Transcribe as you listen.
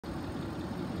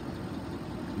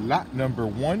Lot number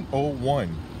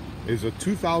 101 is a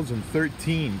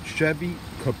 2013 Chevy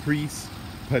Caprice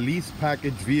police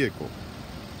package vehicle.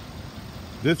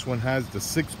 This one has the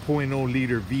 6.0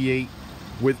 liter V8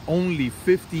 with only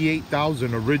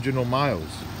 58,000 original miles.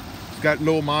 It's got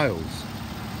low miles,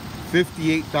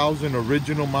 58,000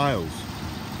 original miles.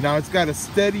 Now it's got a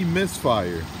steady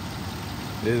misfire.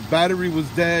 The battery was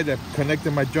dead. I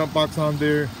connected my jump box on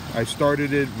there. I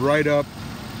started it right up,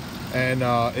 and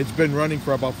it's been running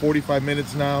for about 45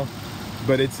 minutes now,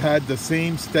 but it's had the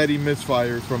same steady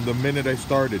misfire from the minute I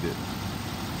started it.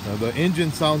 Now the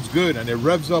engine sounds good and it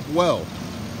revs up well,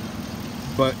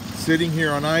 but sitting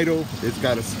here on idle, it's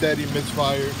got a steady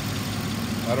misfire.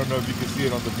 I don't know if you can see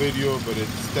it on the video, but it's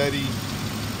steady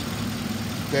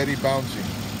bouncing.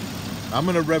 I'm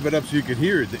gonna rev it up so you can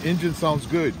hear it. The engine sounds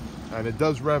good and it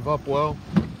does rev up well,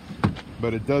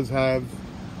 but it does have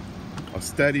a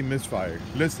steady misfire.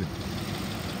 Listen.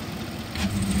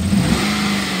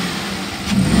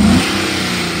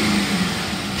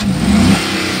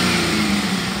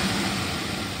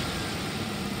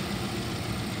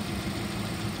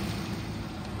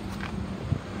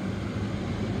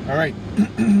 All right,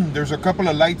 there's a couple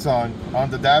of lights on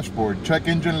the dashboard. Check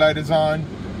engine light is on,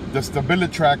 the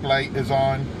StabiliTrak light is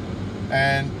on,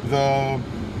 and the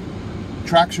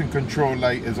traction control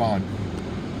light is on.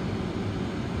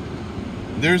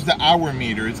 There's the hour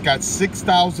meter. It's got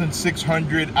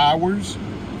 6,600 hours,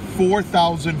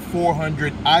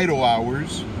 4,400 idle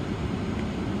hours,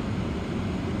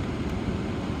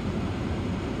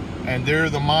 and there are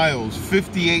the miles,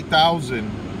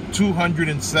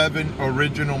 58,207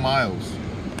 original miles.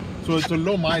 So it's a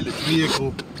low mileage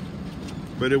vehicle,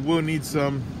 but it will need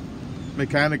some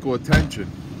mechanical attention.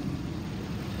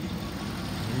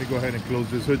 Let me go ahead and close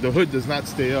this hood. The hood does not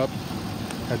stay up.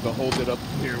 Had to hold it up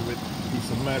here with a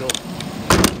piece of metal.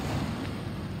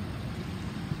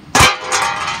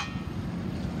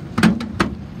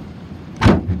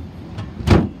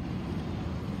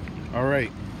 All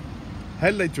right,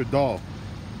 headlights are dull.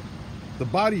 The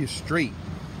body is straight.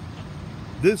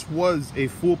 This was a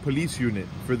full police unit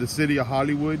for the city of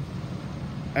Hollywood,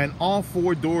 and all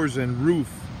four doors and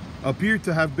roof appear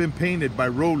to have been painted by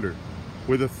roller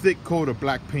with a thick coat of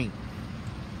black paint.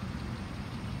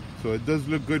 So it does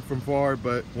look good from far,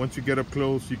 but once you get up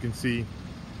close, you can see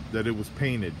that it was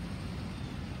painted.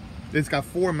 It's got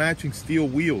four matching steel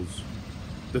wheels.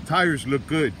 The tires look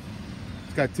good.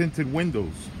 It's got tinted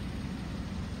windows.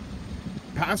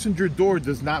 Passenger door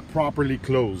does not properly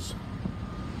close.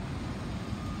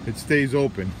 It stays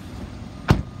open.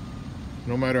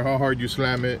 No matter how hard you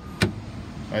slam it.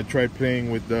 I tried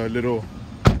playing with the little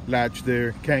latch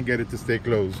there. Can't get it to stay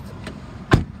closed.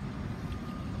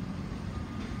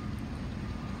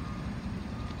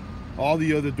 All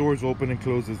the other doors open and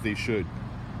close as they should.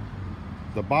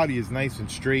 The body is nice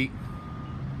and straight.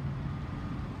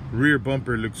 Rear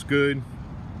bumper looks good.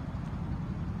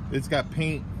 It's got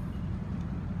paint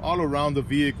all around the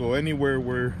vehicle. Anywhere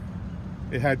where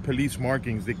it had police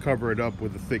markings, they cover it up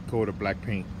with a thick coat of black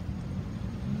paint.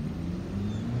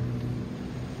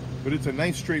 But it's a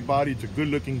nice straight body. It's a good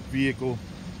looking vehicle.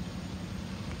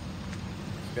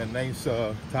 It's got nice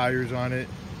tires on it,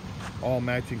 all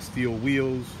matching steel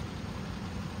wheels.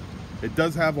 It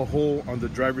does have a hole on the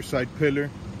driver's side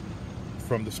pillar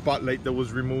from the spotlight that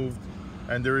was removed,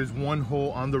 and there is one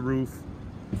hole on the roof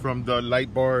from the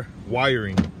light bar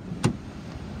wiring.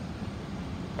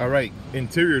 All right,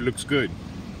 interior looks good.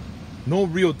 No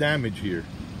real damage here.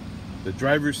 The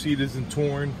driver's seat isn't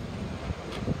torn.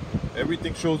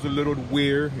 Everything shows a little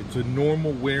wear. It's a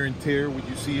normal wear and tear what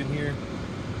you see in here,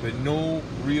 but no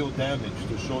real damage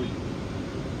to show you.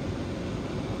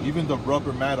 Even the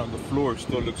rubber mat on the floor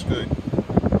still looks good.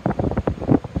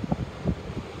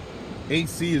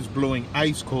 AC is blowing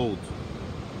ice cold.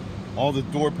 All the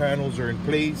door panels are in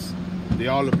place. They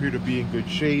all appear to be in good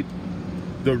shape.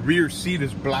 The rear seat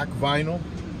is black vinyl.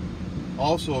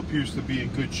 Also appears to be in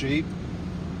good shape.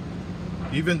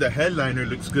 Even the headliner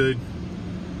looks good.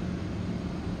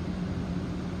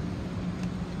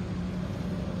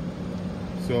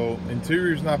 So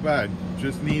interior is not bad.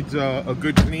 Just needs a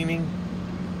good cleaning,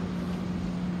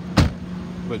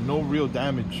 but no real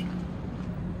damage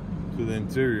to the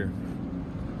interior.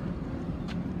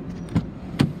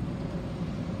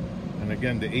 And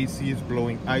again, the AC is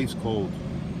blowing ice cold.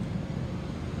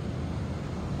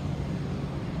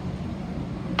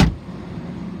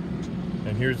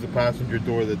 And here's the passenger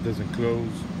door that doesn't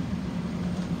close.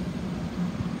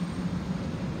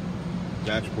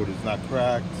 Dashboard is not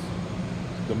cracked.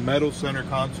 The metal center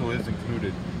console is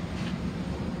included.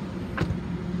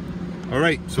 All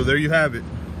right, so there you have it.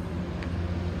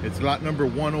 It's lot number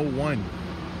 101.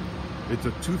 It's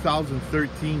a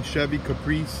 2013 Chevy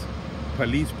Caprice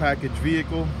police package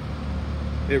vehicle.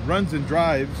 It runs and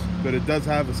drives, but it does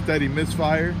have a steady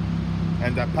misfire,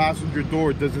 and that passenger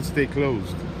door doesn't stay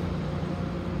closed.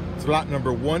 It's lot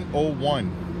number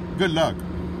 101. Good luck.